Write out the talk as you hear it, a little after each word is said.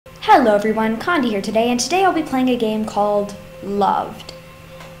Hello everyone, Condy here today, and today I'll be playing a game called Loved.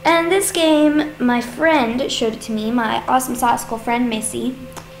 And this game, my friend showed it to me, my awesome saucical friend Missy.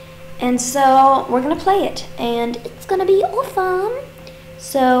 And so we're gonna play it, and it's gonna be awesome.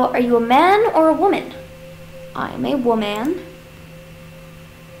 So, are you a man or a woman? I'm a woman.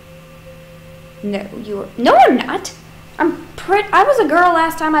 No, you're. No, I'm not. I was a girl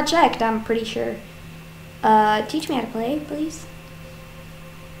last time I checked. I'm pretty sure. Teach me how to play, please.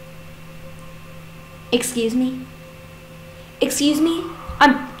 Excuse me? Excuse me?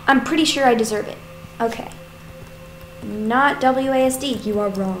 I'm pretty sure I deserve it. Okay. Not WASD. You are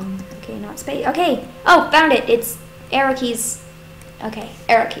wrong. Okay, not space. Okay. Oh, found it. It's arrow keys. Okay,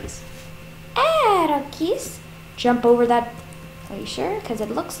 arrow keys. Arrow keys. Jump over that. Are you sure? Because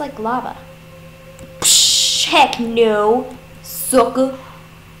it looks like lava. Psh, heck no. Sucker.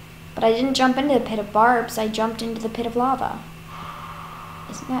 But I didn't jump into the pit of barbs. I jumped into the pit of lava.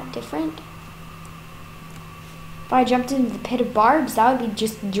 Isn't that different? If I jumped into the pit of barbs, that would be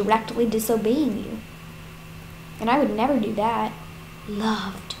just directly disobeying you. And I would never do that.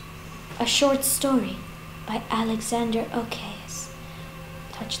 Loved. A short story by Alexander Okeas.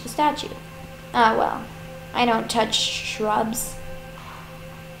 Touch the statue. Ah, well. I don't touch shrubs.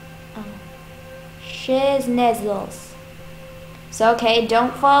 Shiznezels. So, okay,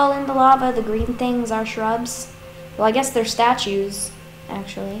 don't fall in the lava. The green things are shrubs. Well, I guess they're statues,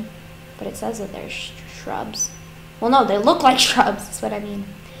 actually. But it says that they're shrubs. Well, no, they look like shrubs, that's what I mean.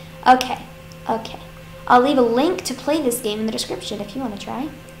 Okay, okay. I'll leave a link to play this game in the description if you want to try.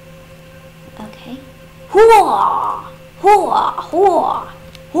 Okay. Hooah! Hooah! Hooah!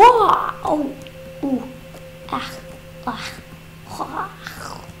 Hooah! Oh, ooh. Ah, ah, ah.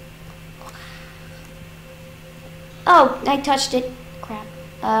 Oh, I touched it. Crap.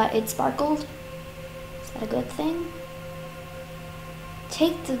 It sparkled. Is that a good thing?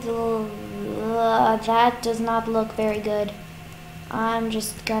 Take the that does not look very good. I'm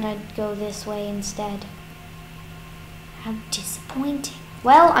just gonna go this way instead. How disappointing.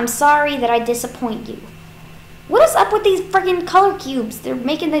 Well, I'm sorry that I disappoint you. What is up with these friggin' color cubes? They're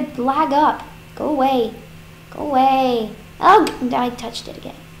making the lag up. Go away. Go away. Oh, I touched it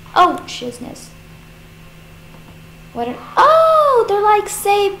again. Oh, shizness. What are, oh, they're like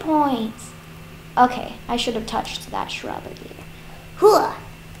save points. Okay, I should have touched that shrub earlier. Hooah!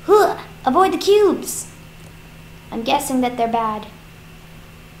 Hooah! Avoid the cubes! I'm guessing that they're bad.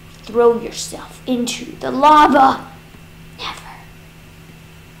 Throw yourself into the lava! Never.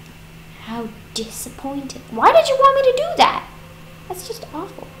 How disappointing. Why did you want me to do that? That's just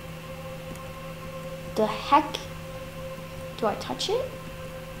awful. The heck? Do I touch it?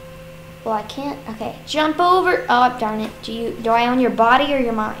 Well, I can't. Okay, jump over. Oh, darn it. Do I own your body or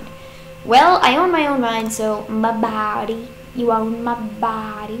your mind? Well, I own my own mind, so my body. You own my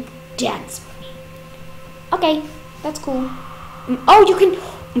body. Dance with me. Okay, that's cool. Oh, you can.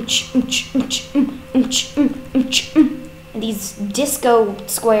 And these disco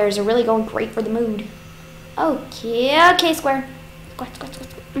squares are really going great for the mood. Okay, okay, square.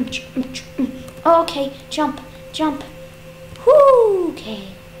 Okay, jump, jump. Whoo, okay,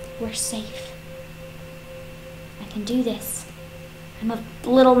 we're safe. I can do this. I'm a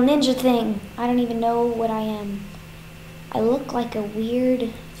little ninja thing. I don't even know what I am. I look like a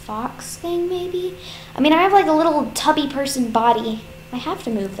weird fox thing, maybe? I mean, I have like a little tubby person body. I have to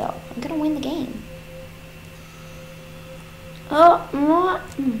move, though. I'm gonna win the game. Oh,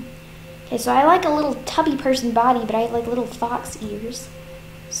 okay, so I like a little tubby person body, but I have like little fox ears.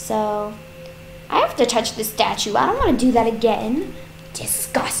 So, I have to touch the statue. I don't want to do that again.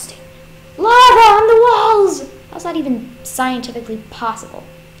 Disgusting. Lava on the walls! How's that even scientifically possible?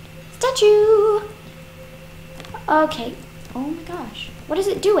 Statue! Okay. Oh my gosh. What is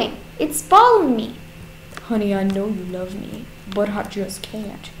it doing? It's following me. Honey, I know you love me, but I just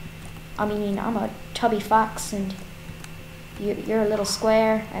can't. I mean, I'm a tubby fox, and you're a little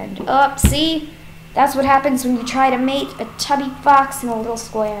square, and see? That's what happens when you try to mate a tubby fox and a little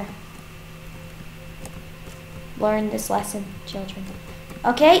square. Learn this lesson, children.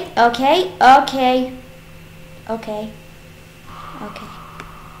 Okay, okay, okay. Okay. Okay.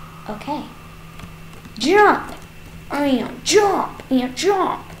 Okay. Jump! And jump! And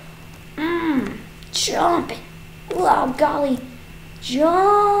jump! Jumping! Oh, golly.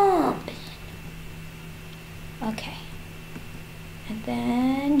 Jumping! Okay. And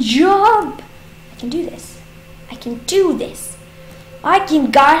then jump! I can do this. I can do this. I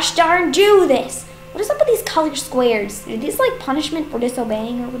can gosh darn do this. What is up with these color squares? Is this like punishment for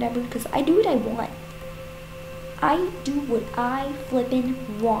disobeying or whatever? Because I do what I want. I do what I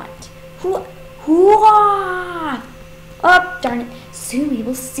flippin' want. Hooah! Oh, darn it. Soon we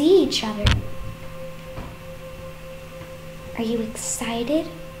will see each other. Are you excited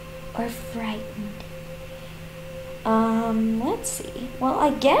or frightened? Let's see. Well, I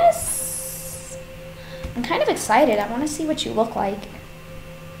guess I'm kind of excited. I want to see what you look like.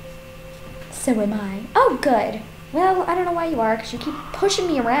 So am I. Oh, good. Well, I don't know why you are, because you keep pushing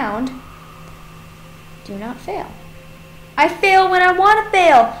me around. Do not fail. I fail when I want to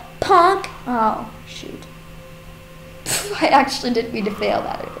fail, punk. Oh, shoot. I actually didn't mean to fail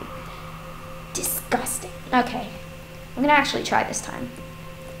that early. Disgusting. Okay. I'm going to actually try this time.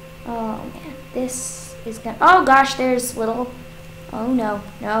 Oh, man. This is going to... Oh, gosh, there's little... Oh, no.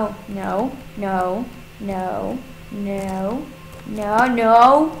 No. No. No. No. No. No.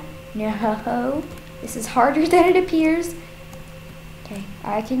 No. No. This is harder than it appears. Okay.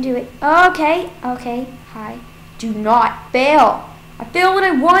 I can do it. Okay. Okay. Hi. Do not fail. I fail when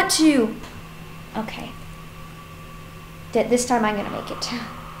I want to. Okay. This time I'm going to make it.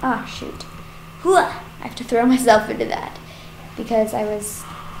 Ah, shoot. I have to throw myself into that because I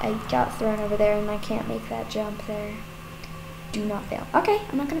got thrown over there and I can't make that jump there. Do not fail. Okay,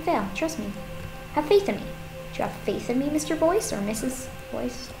 I'm not going to fail. Trust me. Have faith in me. Do you have faith in me, Mr. Voice or Mrs.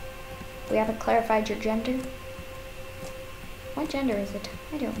 Voice? We haven't clarified your gender. What gender is it?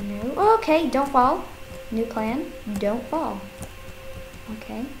 I don't know. Okay, don't fall. New plan. Don't fall.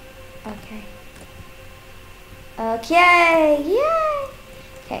 Okay. Okay. Okay. Yay!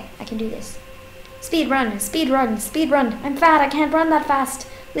 Okay, I can do this. Speed run, speed run, speed run. I'm fat, I can't run that fast.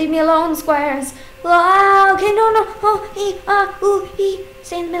 Leave me alone, squares. Ah, okay, no, no. Oh, ooh,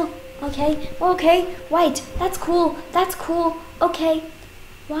 stay in the middle. Okay, okay. White, that's cool, that's cool. Okay.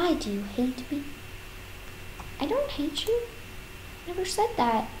 Why do you hate me? I don't hate you. I never said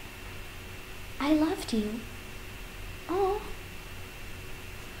that. I loved you. Oh.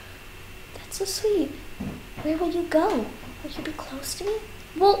 That's so sweet. Where will you go? Will you be close to me?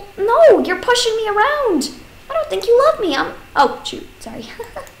 Well, no, you're pushing me around. I don't think you love me. Oh, shoot, sorry.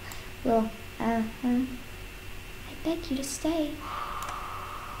 Well, I beg you to stay.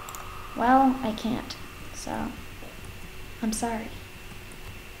 Well, I can't, so I'm sorry.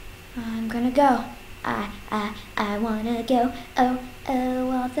 I'm gonna go. I wanna go. Oh,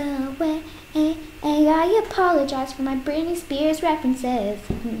 all the way. I apologize for my Britney Spears references.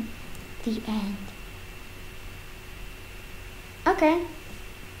 The end. Okay.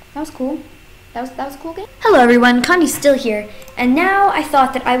 That was cool. That was a cool game. Hello everyone, Condy's still here, and now I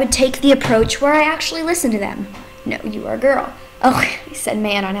thought that I would take the approach where I actually listen to them. No, you are a girl. Oh, I said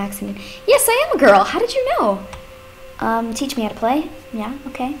man on accident. Yes, I am a girl. How did you know? Teach me how to play. Yeah,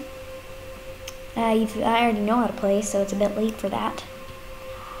 okay. I already know how to play, so it's a bit late for that.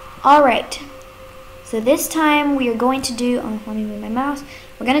 Alright. So this time we are going to do, let me move my mouse.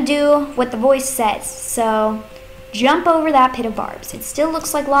 We're going to do what the voice says. So jump over that pit of barbs. It still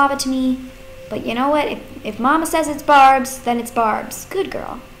looks like lava to me, but you know what? If Mama says it's barbs, then it's barbs. Good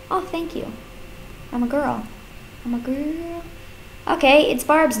girl. Oh, thank you. I'm a girl. I'm a girl. Okay, it's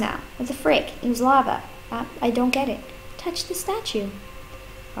barbs now. What the frick? It was lava. I don't get it. Touch the statue.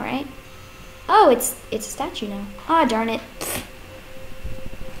 Alright. Oh, it's a statue now. Ah, darn it.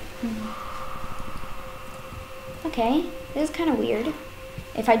 Okay, this is kind of weird.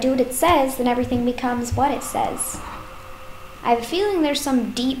 If I do what it says, then everything becomes what it says. I have a feeling there's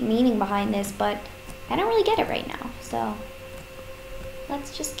some deep meaning behind this, but I don't really get it right now. So,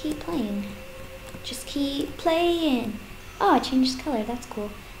 let's just keep playing. Just keep playing. Oh, it changes color. That's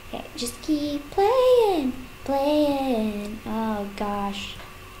cool. Okay, just keep playing. Playing. Oh, gosh.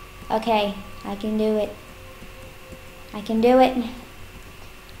 Okay, I can do it. I can do it.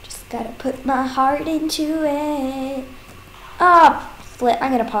 Just gotta put my heart into it. Oh, flip.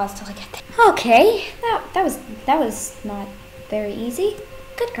 I'm gonna pause till I get there. Okay, that was not very easy.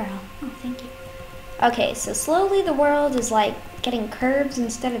 Good girl. Oh, thank you. Okay, so slowly the world is like getting curves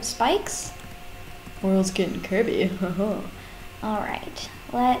instead of spikes. World's getting curvy. Alright,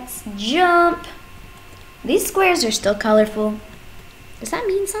 let's jump. These squares are still colorful. Does that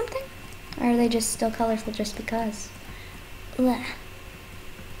mean something? Or are they just still colorful just because?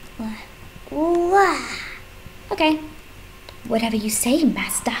 Okay. Whatever you say,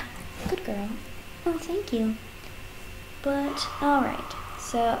 master. Good girl. Oh, thank you. But, alright.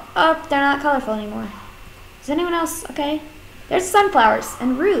 So, oh, they're not colorful anymore. Is anyone else okay? There's sunflowers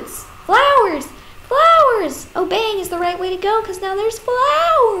and roots. Flowers! Flowers! Obeying is the right way to go because now there's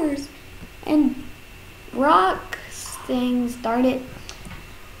flowers. And rocks, things, darn it.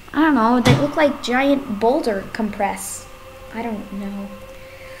 I don't know, they look like giant boulder compress. I don't know.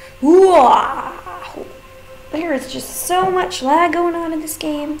 Wow. There is just so much lag going on in this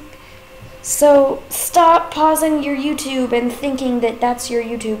game. So stop pausing your YouTube and thinking that that's your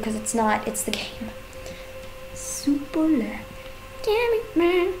YouTube, because it's not. It's the game. Super lag.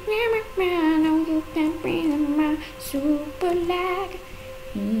 Super lag.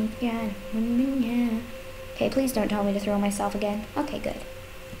 Okay, please don't tell me to throw myself again. Okay, good.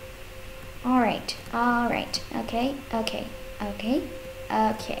 Alright, alright. Okay, okay, okay,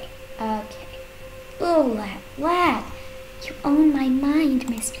 okay, okay. Oh, lag. You own my mind,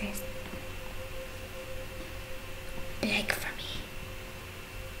 mistress. Beg for me.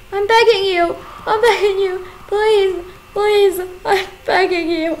 I'm begging you. I'm begging you. Please, please. I'm begging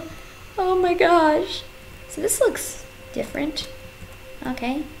you. Oh my gosh. So this looks different.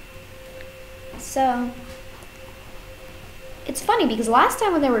 Okay. So it's funny because last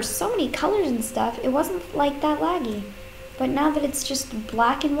time when there were so many colors and stuff, it wasn't like that laggy. But now that it's just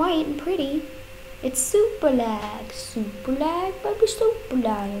black and white and pretty, it's super lag, baby, super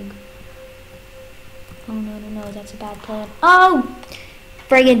lag. Oh no, that's a bad plan. Oh,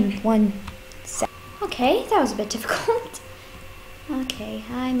 friggin' 1 sec. Okay, that was a bit difficult. Okay,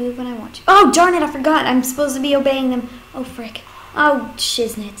 I move when I want to. Oh, darn it, I forgot. I'm supposed to be obeying them. Oh, frick. Oh,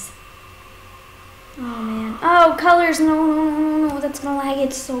 shiznits. Oh, man. Oh, colors. No. That's gonna lag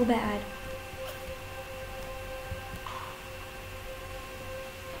it so bad.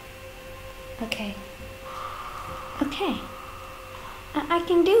 Okay. Okay. I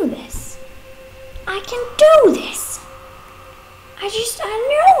can do this. I can do this. I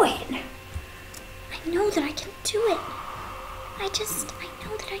know it. I know that I can do it. I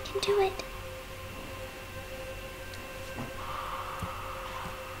know that I can do it.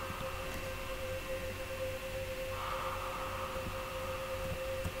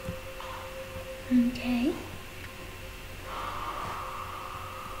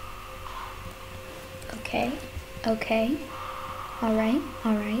 Okay. Okay.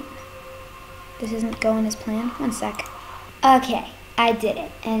 Alright. This isn't going as planned. 1 sec. Okay, I did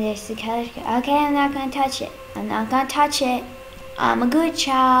it. And there's the color. Okay, I'm not gonna touch it. I'm a good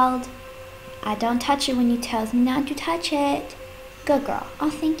child. I don't touch it when you tell me not to touch it. Good girl. Oh,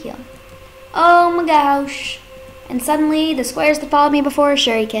 thank you. Oh my gosh. And suddenly, the squares that followed me before are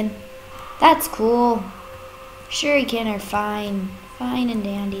shuriken. That's cool. Shuriken are fine. Fine and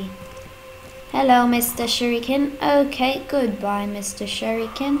dandy. Hello, Mr. Shuriken. Okay, goodbye, Mr.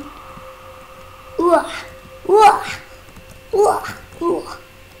 Shuriken.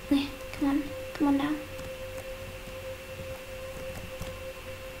 Come on now.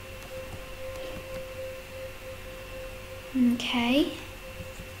 Okay.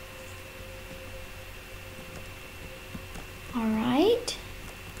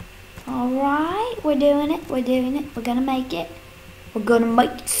 Alright, we're doing it. We're gonna make it.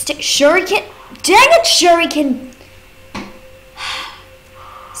 Shuriken. Dang it, Shuriken.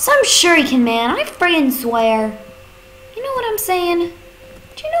 Some Shuriken, man. I friggin' swear. You know what I'm saying?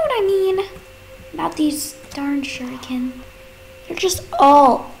 Do you know what I mean about these darn Shuriken? They're just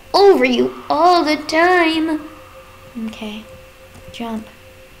all over you all the time. Okay. Jump.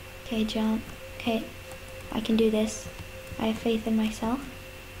 Okay, jump. Okay. I can do this. I have faith in myself.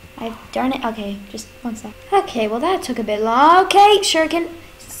 Darn it. Okay, just 1 sec. Okay, well that took a bit long. Okay, Shuriken.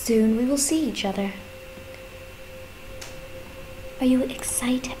 Soon we will see each other. Are you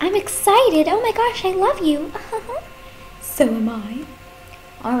excited? I'm excited. Oh my gosh, I love you. So am I.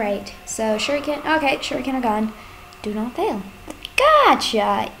 Alright, so Shuriken. Okay, Shuriken are gone. Do not fail.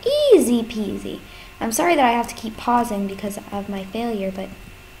 Gotcha. Easy peasy. I'm sorry that I have to keep pausing because of my failure, but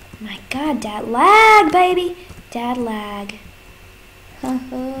my god, dad lag, baby. Dad lag.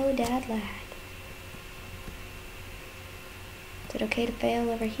 Oh, dad lag. Is it okay to fail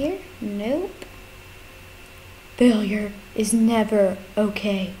over here? Nope. Failure is never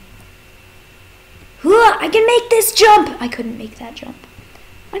okay. I can make this jump! I couldn't make that jump.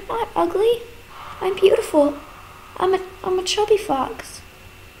 I'm not ugly. I'm beautiful. I'm a chubby fox.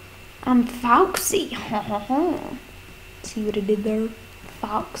 I'm foxy. See what I did there?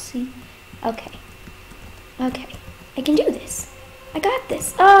 Foxy. Okay. I can do this. I got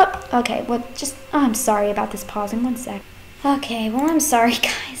this. Okay, well, I'm sorry about this pausing. 1 sec. Okay, well, I'm sorry,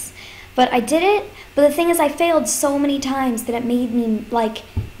 guys. But I did it. But the thing is, I failed so many times that it made me,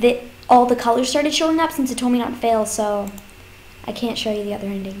 that all the colors started showing up since it told me not to fail, so I can't show you the other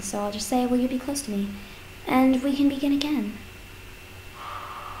ending. So I'll just say, will you be close to me? And we can begin again.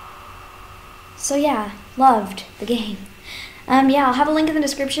 So yeah, loved the game. Yeah, I'll have a link in the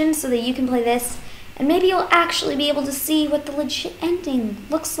description so that you can play this. And maybe you'll actually be able to see what the legit ending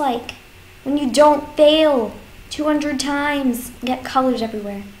looks like when you don't fail 200 times and get colors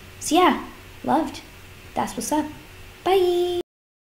everywhere. So yeah, loved. That's what's up. Bye.